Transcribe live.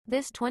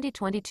This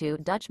 2022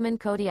 Dutchmen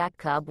Kodiak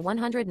Cub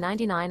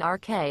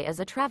 199RK is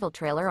a travel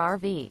trailer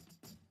RV.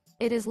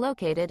 It is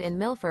located in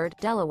Milford,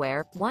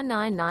 Delaware,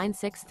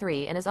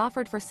 19963 and is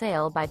offered for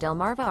sale by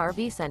Delmarva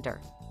RV Center.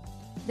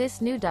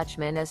 This new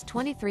Dutchman is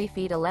 23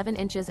 feet 11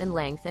 inches in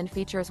length and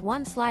features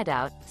one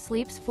slide-out,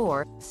 sleeps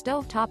 4,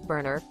 stove-top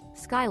burner,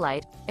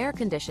 skylight, air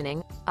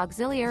conditioning,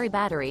 auxiliary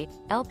battery,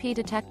 LP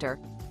detector,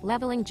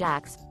 leveling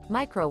jacks,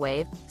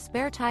 microwave,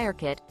 spare tire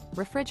kit,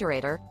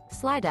 refrigerator,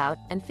 slide-out,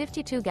 and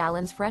 52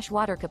 gallons fresh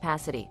water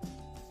capacity.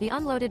 The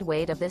unloaded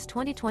weight of this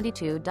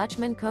 2022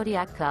 Dutchmen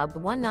Kodiak Cub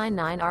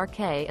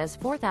 199RK is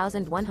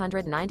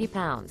 4,190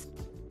 pounds.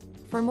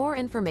 For more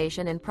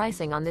information and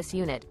pricing on this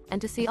unit,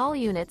 and to see all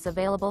units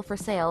available for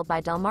sale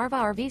by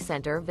Delmarva RV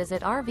Center,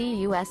 visit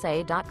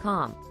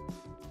RVUSA.com.